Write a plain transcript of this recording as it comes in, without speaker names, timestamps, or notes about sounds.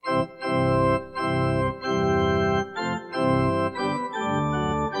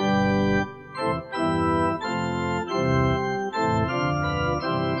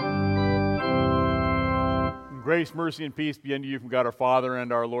Grace, mercy, and peace be unto you from God our Father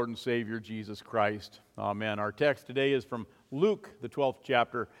and our Lord and Savior, Jesus Christ. Amen. Our text today is from Luke, the 12th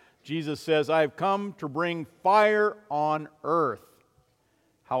chapter. Jesus says, I have come to bring fire on earth.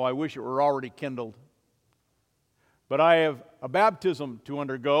 How I wish it were already kindled. But I have a baptism to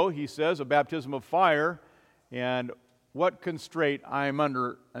undergo, he says, a baptism of fire, and what constraint I am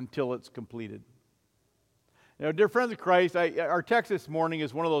under until it's completed. You know, dear friends of Christ, our text this morning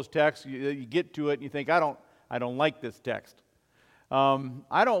is one of those texts, you get to it and you think, I don't like this text.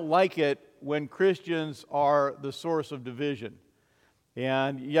 I don't like it when Christians are the source of division.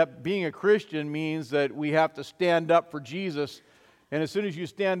 And yet being a Christian means that we have to stand up for Jesus. And as soon as you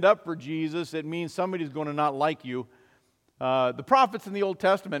stand up for Jesus, it means somebody's going to not like you. The prophets in the Old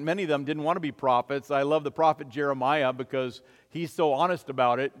Testament, many of them didn't want to be prophets. I love the prophet Jeremiah because he's so honest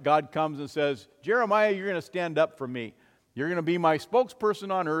about it. God comes and says, Jeremiah, you're going to stand up for me. You're going to be my spokesperson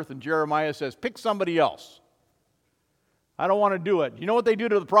on earth. And Jeremiah says, pick somebody else. I don't want to do it. You know what they do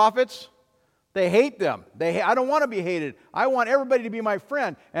to the prophets? They hate them. I don't want to be hated. I want everybody to be my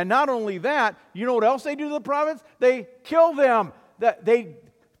friend. And not only that, you know what else they do to the prophets? They kill them.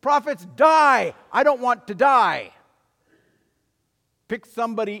 Prophets die. I don't want to die. Pick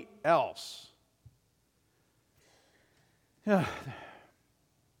somebody else. The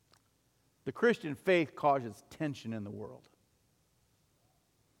Christian faith causes tension in the world.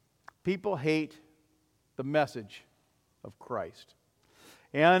 People hate the message of Christ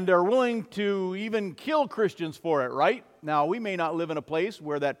and are willing to even kill Christians for it, right? Now, we may not live in a place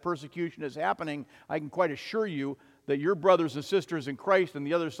where that persecution is happening. I can quite assure you that your brothers and sisters in Christ on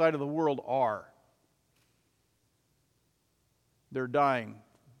the other side of the world are. They're dying.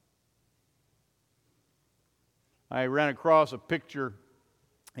 I ran across a picture,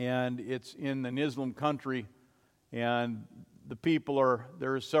 and it's in an Islam country, and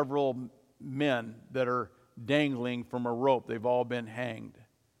there are several men that are dangling from a rope. They've all been hanged.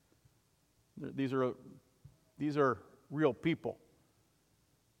 These are real people,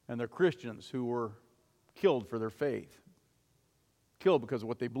 and they're Christians who were killed for their faith, killed because of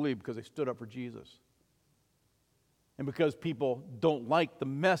what they believed, because they stood up for Jesus. And because people don't like the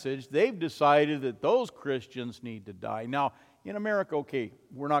message, they've decided that those Christians need to die. Now, in America, okay,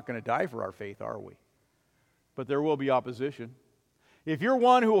 we're not going to die for our faith, are we? But there will be opposition. If you're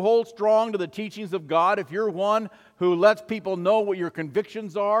one who holds strong to the teachings of God, if you're one who lets people know what your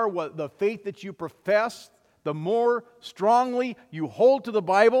convictions are, what the faith that you profess, the more strongly you hold to the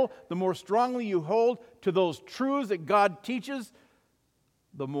Bible, the more strongly you hold to those truths that God teaches,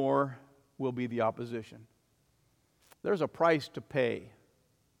 the more will be the opposition. There's a price to pay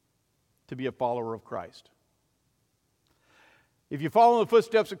to be a follower of Christ. If you follow in the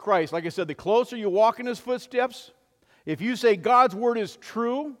footsteps of Christ, like I said, the closer you walk in His footsteps, if you say God's Word is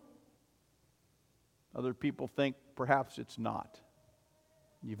true, other people think perhaps it's not.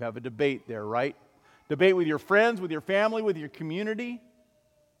 You have a debate there, right? Debate with your friends, with your family, with your community.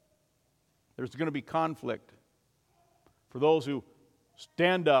 There's going to be conflict. For those who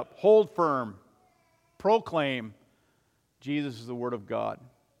stand up, hold firm, proclaim Jesus is the Word of God.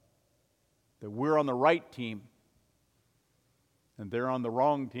 That we're on the right team and they're on the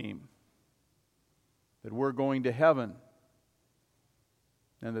wrong team. That we're going to heaven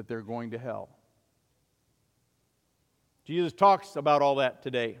and that they're going to hell. Jesus talks about all that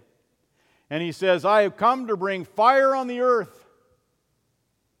today. And He says, I have come to bring fire on the earth.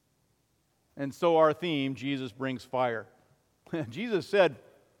 And so our theme, Jesus brings fire. Jesus said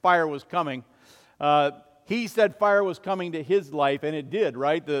fire was coming. He said fire was coming to His life, and it did,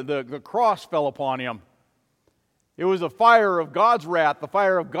 right? The cross fell upon Him. It was a fire of God's wrath, the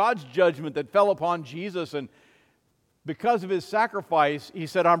fire of God's judgment that fell upon Jesus. And because of His sacrifice, He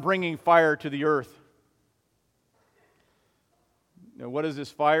said, I'm bringing fire to the earth. Now, what is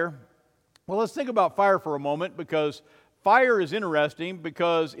this fire? Well, let's think about fire for a moment, because fire is interesting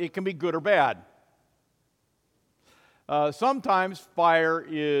because it can be good or bad. Sometimes fire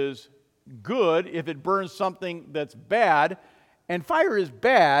is good if it burns something that's bad, and fire is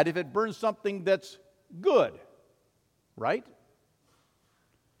bad if it burns something that's good. Right?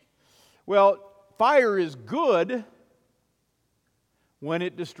 Well, fire is good when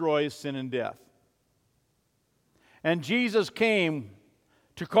it destroys sin and death. And Jesus came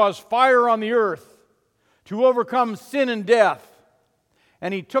to cause fire on the earth, to overcome sin and death.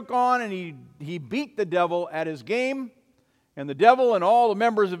 And He took on and he beat the devil at his game. And the devil and all the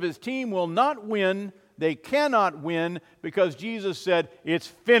members of his team will not win. They cannot win because Jesus said, it's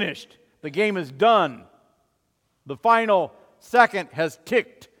finished. The game is done. The final second has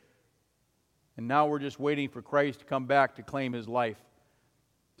ticked. And now we're just waiting for Christ to come back to claim His life,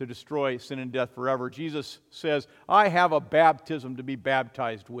 to destroy sin and death forever. Jesus says, I have a baptism to be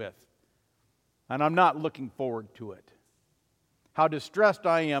baptized with, and I'm not looking forward to it. How distressed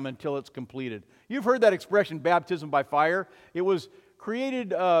I am until it's completed. You've heard that expression, baptism by fire. It was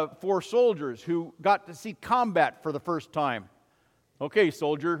created for soldiers who got to see combat for the first time. Okay,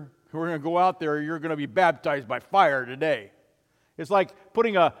 soldier, we're going to go out there. You're going to be baptized by fire today. It's like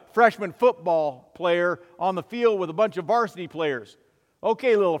putting a freshman football player on the field with a bunch of varsity players.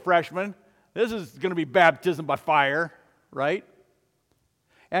 Okay, little freshman, this is going to be baptism by fire, right?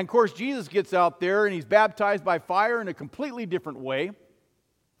 And of course, Jesus gets out there and he's baptized by fire in a completely different way.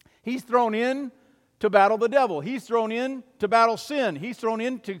 He's thrown in to battle the devil. He's thrown in to battle sin. He's thrown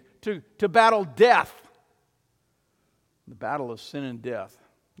in to battle death. The battle of sin and death.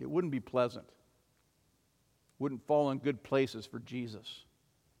 It wouldn't be pleasant. Wouldn't fall in good places for Jesus.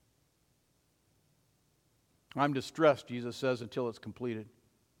 I'm distressed, Jesus says, until it's completed.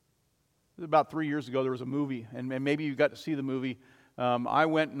 About 3 years ago, there was a movie, and maybe you got to see the movie. I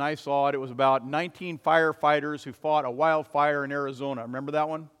went and I saw it. It was about 19 firefighters who fought a wildfire in Arizona. Remember that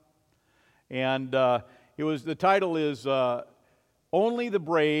one? And the title is Only the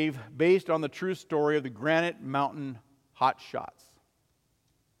Brave, based on the true story of the Granite Mountain Hotshots.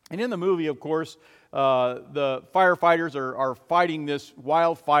 And in the movie, of course, the firefighters are fighting this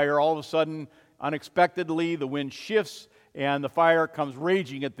wildfire. All of a sudden, unexpectedly, the wind shifts and the fire comes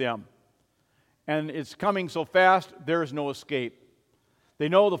raging at them. And it's coming so fast, there is no escape. They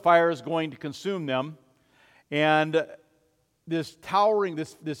know the fire is going to consume them, and this towering,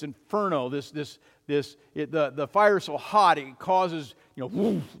 this inferno, the fire is so hot it causes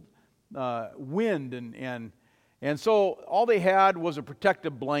wind, and so all they had was a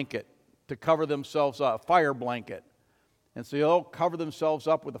protective blanket to cover themselves up, a fire blanket, and so they all cover themselves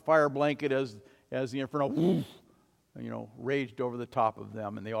up with a fire blanket as the inferno raged over the top of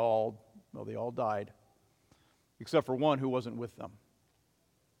them, and they all died, except for one who wasn't with them.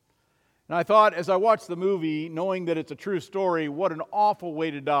 And I thought, as I watched the movie, knowing that it's a true story, what an awful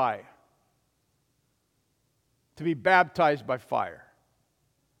way to die. To be baptized by fire.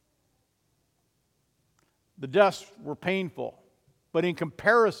 The deaths were painful, but in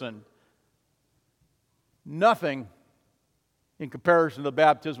comparison, nothing in comparison to the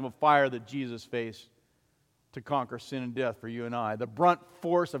baptism of fire that Jesus faced to conquer sin and death for you and I. The brunt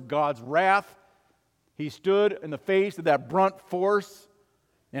force of God's wrath, he stood in the face of that brunt force,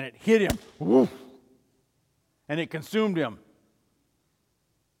 and it hit him, woof, and it consumed him.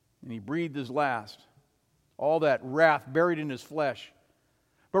 And he breathed his last. All that wrath buried in his flesh.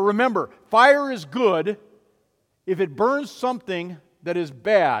 But remember, fire is good if it burns something that is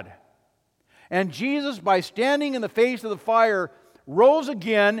bad. And Jesus, by standing in the face of the fire, rose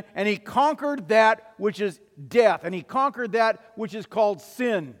again, and he conquered that which is death, and he conquered that which is called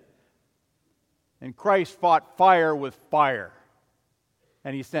sin. And Christ fought fire with fire.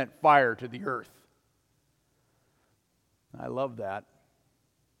 And he sent fire to the earth. I love that.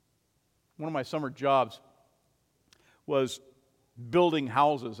 One of my summer jobs was building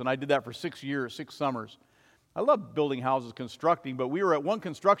houses, and I did that for 6 years, 6 summers. I love building houses, constructing, but we were at one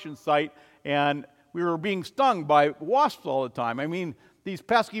construction site, and we were being stung by wasps all the time. I mean, these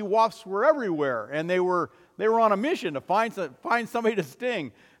pesky wasps were everywhere, and they were on a mission to find somebody to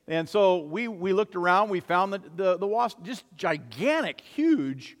sting. And so we looked around, we found the wasp, just gigantic,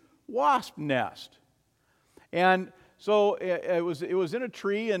 huge wasp nest. And so it was in a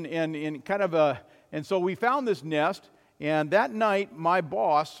tree and kind of a, and so we found this nest, and that night my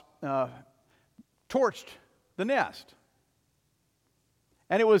boss torched the nest.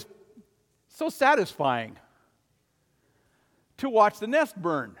 And it was so satisfying to watch the nest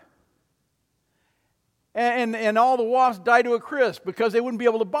burn. And all the wasps died to a crisp because they wouldn't be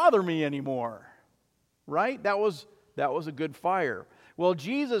able to bother me anymore. Right? That was a good fire. Well,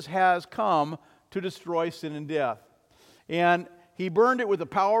 Jesus has come to destroy sin and death. And he burned it with the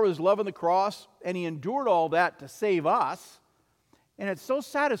power of his love on the cross, and he endured all that to save us. And it's so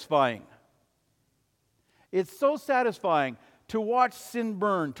satisfying. It's so satisfying to watch sin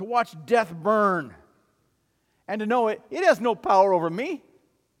burn, to watch death burn, and to know it has no power over me.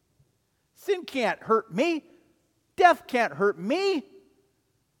 Sin can't hurt me. Death can't hurt me.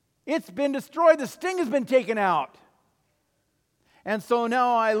 It's been destroyed. The sting has been taken out. And so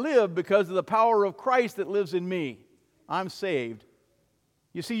now I live because of the power of Christ that lives in me. I'm saved.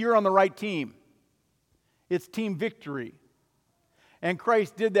 You see, you're on the right team. It's team victory. And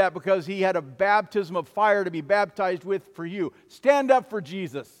Christ did that because he had a baptism of fire to be baptized with for you. Stand up for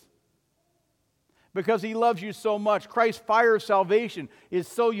Jesus. Because he loves you so much. Christ's fire of salvation is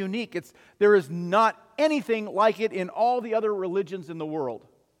so unique. There is not anything like it in all the other religions in the world.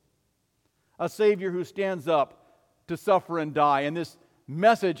 a Savior who stands up to suffer and die. And this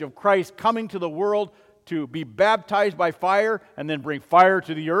message of Christ coming to the world to be baptized by fire and then bring fire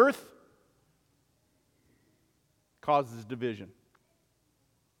to the earth causes division,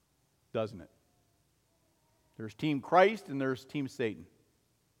 doesn't it? There's Team Christ and there's Team Satan.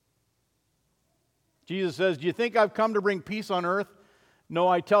 Jesus says, "Do you think I've come to bring peace on earth? No,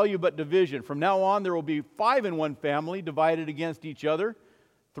 I tell you, but division. From now on, there will be 5 in one family divided against each other,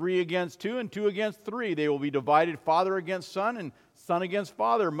 3 against 2, and 2 against 3. They will be divided, father against son, and son against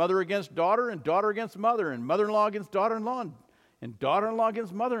father, mother against daughter, and daughter against mother, and mother-in-law against daughter-in-law, and daughter-in-law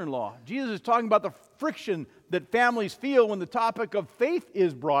against mother-in-law." Jesus is talking about the friction that families feel when the topic of faith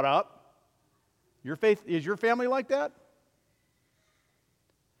is brought up. Is your family like that?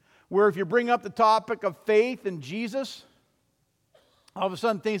 Where if you bring up the topic of faith and Jesus, all of a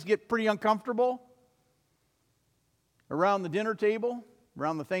sudden things get pretty uncomfortable around the dinner table,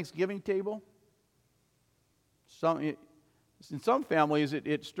 around the Thanksgiving table. In some families,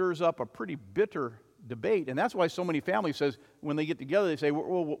 it stirs up a pretty bitter debate, and that's why so many families says when they get together, they say,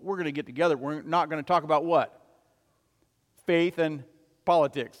 "Well, we're going to get together. We're not going to talk about what? Faith and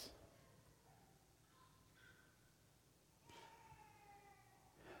politics."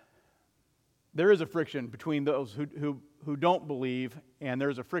 There is a friction between those who don't believe, and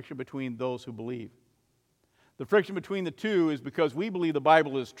there's a friction between those who believe. The friction between the two is because we believe the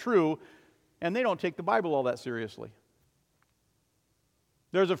Bible is true, and they don't take the Bible all that seriously.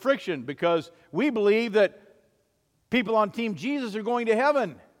 There's a friction because we believe that people on Team Jesus are going to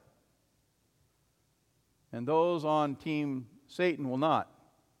heaven, and those on Team Satan will not.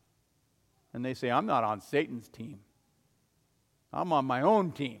 And they say, "I'm not on Satan's team. I'm on my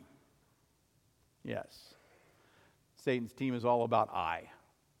own team." Yes. Satan's team is all about I.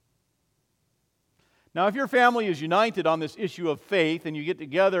 Now, if your family is united on this issue of faith and you get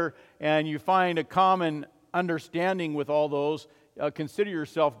together and you find a common understanding with all those, consider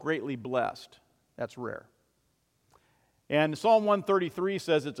yourself greatly blessed. That's rare. And Psalm 133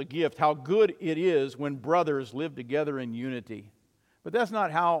 says it's a gift, how good it is when brothers live together in unity. But that's not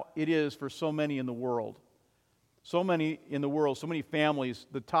how it is for so many in the world. So many in the world, so many families,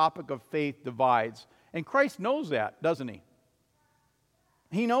 the topic of faith divides. And Christ knows that, doesn't he?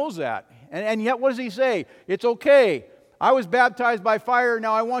 He knows that. And yet what does he say? It's okay. I was baptized by fire,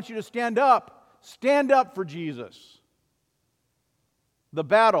 now I want you to stand up. Stand up for Jesus. The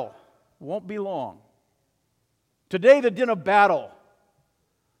battle won't be long. Today the din of battle.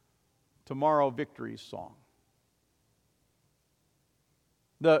 Tomorrow victory's song.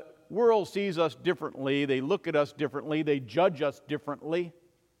 The world sees us differently. They look at us differently. They judge us differently.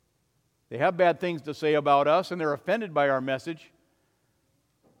 They have bad things to say about us, and they're offended by our message.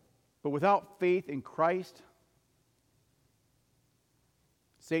 But without faith in Christ,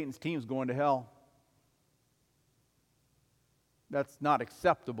 Satan's team's going to hell. That's not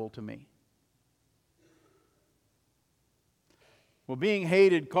acceptable to me. Well, being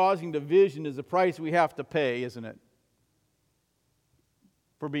hated, causing division is the price we have to pay, isn't it?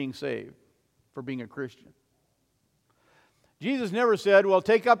 For being saved, for being a Christian. Jesus never said, "Well,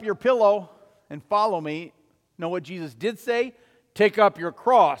 take up your pillow and follow me." No, what Jesus did say? Take up your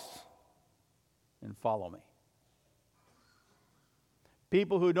cross and follow me.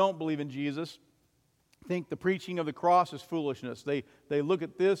 People who don't believe in Jesus think the preaching of the cross is foolishness. They look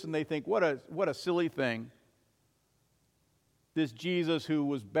at this and they think, what a silly thing. This Jesus who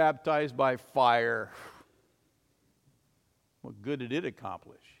was baptized by fire, what good did it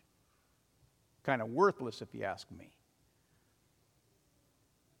accomplish? Kind of worthless, if you ask me.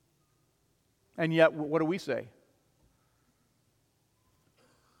 And yet, what do we say?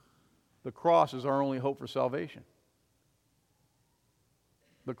 The cross is our only hope for salvation.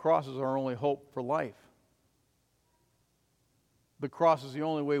 The cross is our only hope for life. The cross is the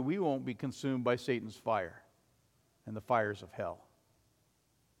only way we won't be consumed by Satan's fire and the fires of hell.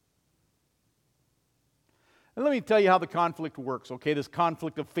 And let me tell you how the conflict works, okay? This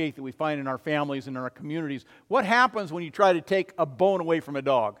conflict of faith that we find in our families and in our communities. What happens when you try to take a bone away from a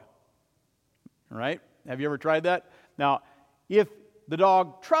dog? All right? Have you ever tried that? Now, if the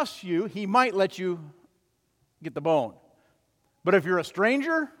dog trusts you, he might let you get the bone. But if you're a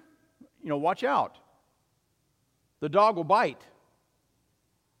stranger, watch out. The dog will bite.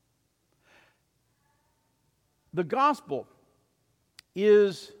 The gospel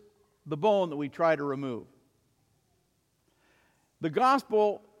is the bone that we try to remove. The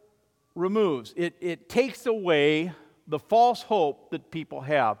gospel removes, it takes away the false hope that people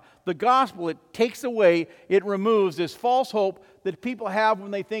have. The gospel, it takes away, it removes this false hope that people have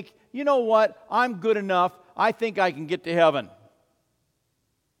when they think, you know what, I'm good enough, I think I can get to heaven.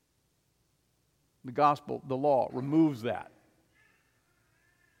 The gospel, the law, removes that.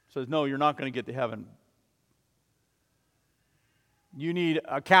 Says, no, you're not going to get to heaven. You need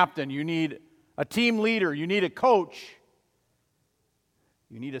a captain. You need a team leader. You need a coach.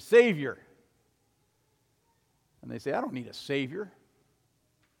 You need a savior. And they say, I don't need a savior.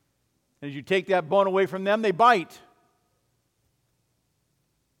 And as you take that bone away from them, they bite.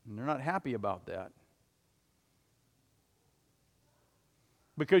 And they're not happy about that.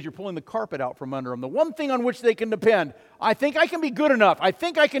 Because you're pulling the carpet out from under them. The one thing on which they can depend. I think I can be good enough. I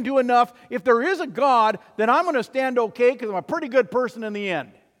think I can do enough. If there is a God, then I'm going to stand okay because I'm a pretty good person in the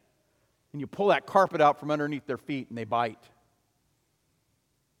end. And you pull that carpet out from underneath their feet and they bite.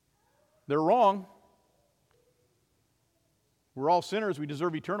 They're wrong. We're all sinners. We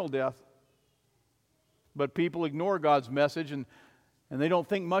deserve eternal death. But people ignore God's message and they don't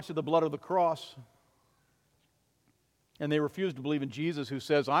think much of the blood of the cross. And they refuse to believe in Jesus, who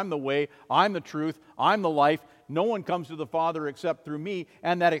says, I'm the way, I'm the truth, I'm the life. No one comes to the Father except through me.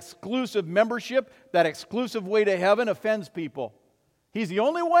 And that exclusive membership, that exclusive way to heaven offends people. He's the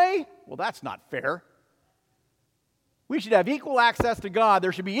only way? Well, that's not fair. We should have equal access to God.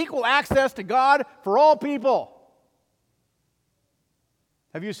 There should be equal access to God for all people.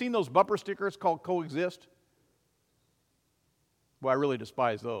 Have you seen those bumper stickers called Coexist? Well, I really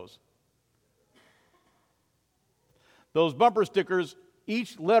despise those. Those bumper stickers,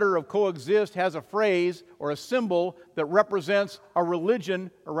 each letter of Coexist has a phrase or a symbol that represents a religion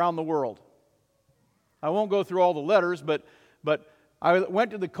around the world. I won't go through all the letters, but I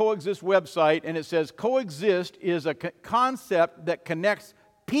went to the Coexist website and it says coexist is a concept that connects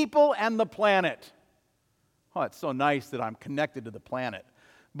people and the planet. Oh, it's so nice that I'm connected to the planet.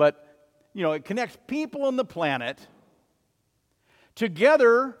 But, it connects people and the planet.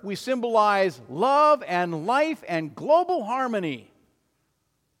 Together, we symbolize love and life and global harmony.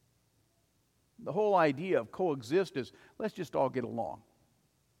 The whole idea of coexist is let's just all get along.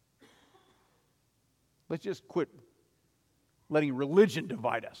 Let's just quit letting religion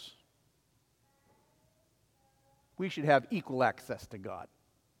divide us. We should have equal access to God.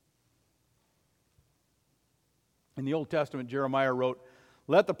 In the Old Testament, Jeremiah wrote,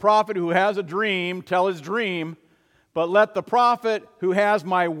 let the prophet who has a dream tell his dream, but let the prophet who has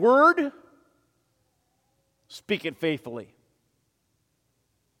my word speak it faithfully.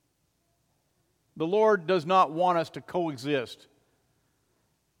 The Lord does not want us to coexist,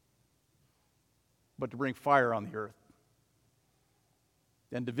 but to bring fire on the earth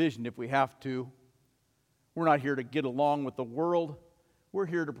and division if we have to. We're not here to get along with the world. We're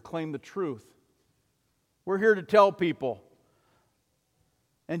here to proclaim the truth. We're here to tell people.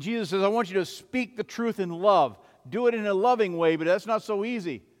 And Jesus says, I want you to speak the truth in love. Do it in a loving way, but that's not so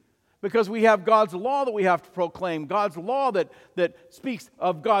easy. Because we have God's law that we have to proclaim. God's law that speaks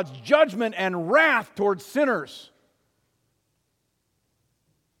of God's judgment and wrath towards sinners.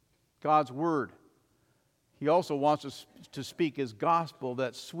 God's word. He also wants us to speak His gospel,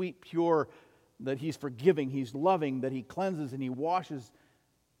 that sweet, pure, that He's forgiving, He's loving, that He cleanses and He washes,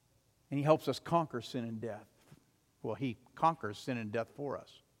 and He helps us conquer sin and death. Well, He conquers sin and death for us.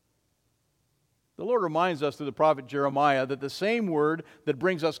 The Lord reminds us through the prophet Jeremiah that the same word that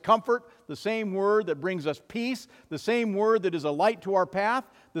brings us comfort, the same word that brings us peace, the same word that is a light to our path,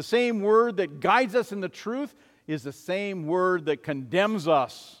 the same word that guides us in the truth is the same word that condemns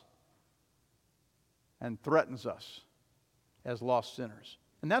us and threatens us as lost sinners.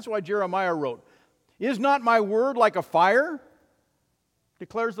 And that's why Jeremiah wrote, is not my word like a fire,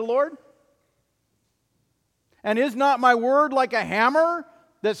 declares the Lord? And is not my word like a hammer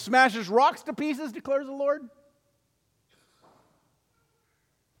that smashes rocks to pieces, declares the Lord?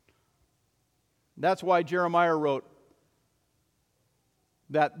 That's why Jeremiah wrote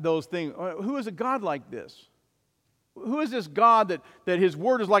that those things. Who is a God like this? Who is this God that His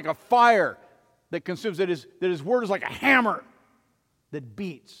word is like a fire that consumes, that His word is like a hammer that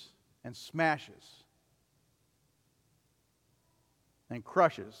beats and smashes and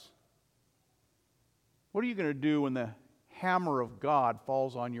crushes? What are you going to do when the hammer of God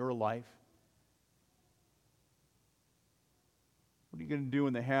falls on your life? What are you going to do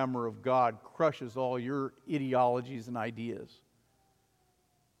when the hammer of God crushes all your ideologies and ideas?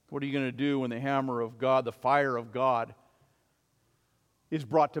 What are you going to do when the hammer of God, the fire of God, is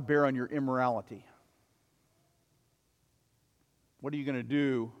brought to bear on your immorality? What are you going to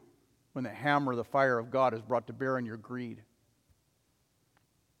do when the hammer, the fire of God, is brought to bear on your greed?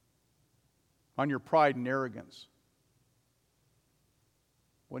 On your pride and arrogance?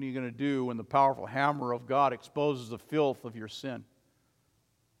 What are you going to do when the powerful hammer of God exposes the filth of your sin?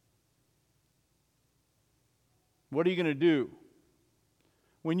 What are you going to do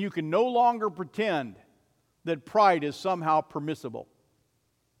when you can no longer pretend that pride is somehow permissible,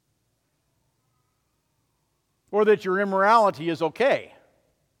 or that your immorality is okay,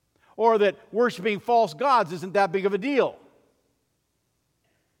 or that worshiping false gods isn't that big of a deal,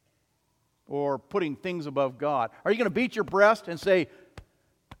 or putting things above God. Are you going to beat your breast and say,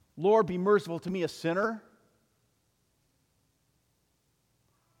 Lord, be merciful to me, a sinner?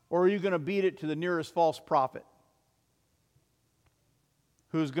 Or are you going to beat it to the nearest false prophet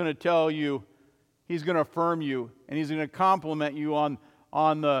who's going to tell you, he's going to affirm you, and he's going to compliment you on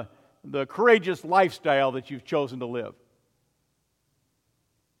the courageous lifestyle that you've chosen to live?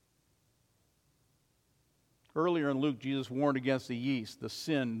 Earlier in Luke, Jesus warned against the yeast, the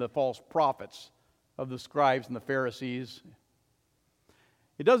sin, the false prophets of the scribes and the Pharisees.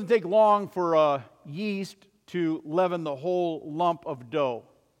 It doesn't take long for yeast to leaven the whole lump of dough.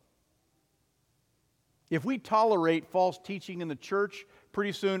 If we tolerate false teaching in the church,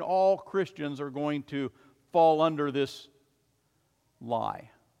 pretty soon all Christians are going to fall under this lie.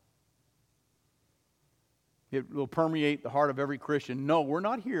 It will permeate the heart of every Christian. No, we're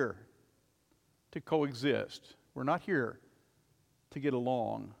not here to coexist. We're not here to get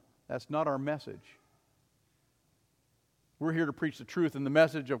along. That's not our message. We're here to preach the truth, and the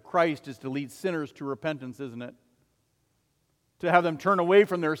message of Christ is to lead sinners to repentance, isn't it? To have them turn away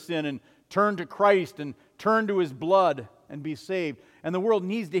from their sin and turn to Christ and turn to His blood and be saved. And the world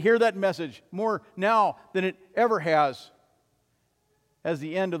needs to hear that message more now than it ever has, as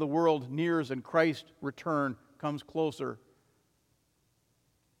the end of the world nears and Christ's return comes closer.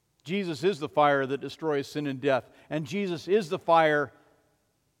 Jesus is the fire that destroys sin and death, and Jesus is the fire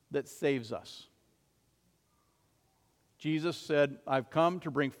that saves us. Jesus said, I've come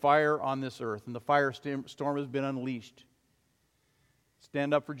to bring fire on this earth, and the firestorm has been unleashed.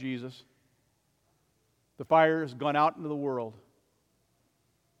 Stand up for Jesus. The fire has gone out into the world.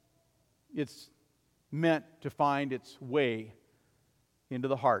 It's meant to find its way into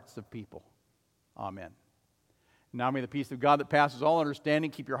the hearts of people. Amen. Now may the peace of God that passes all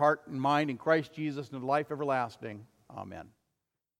understanding keep your heart and mind in Christ Jesus and life everlasting. Amen.